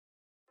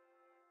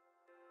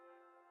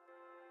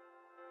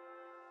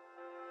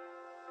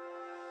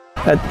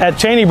At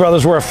Cheney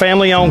Brothers, we're a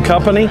family-owned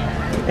company,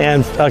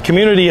 and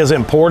community is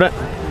important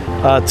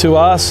to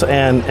us.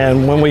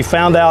 And when we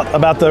found out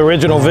about the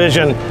original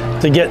vision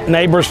to get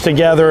neighbors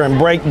together and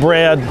break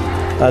bread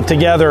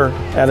together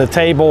at a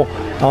table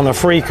on a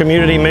free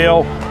community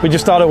meal, we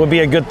just thought it would be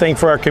a good thing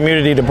for our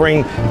community to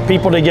bring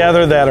people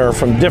together that are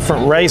from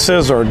different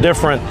races or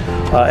different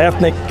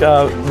ethnic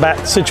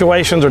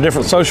situations or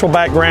different social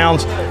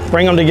backgrounds,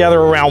 bring them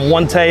together around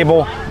one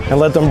table and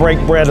let them break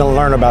bread and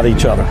learn about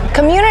each other.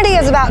 Community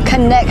is about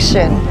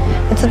connection.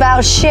 It's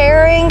about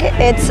sharing,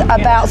 it's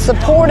about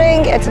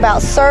supporting, it's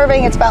about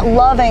serving, it's about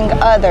loving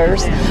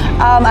others.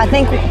 I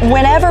think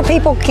whenever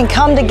people can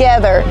come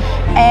together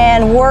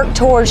and work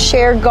towards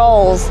shared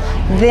goals,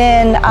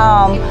 then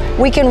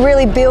we can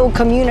really build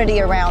community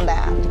around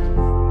that.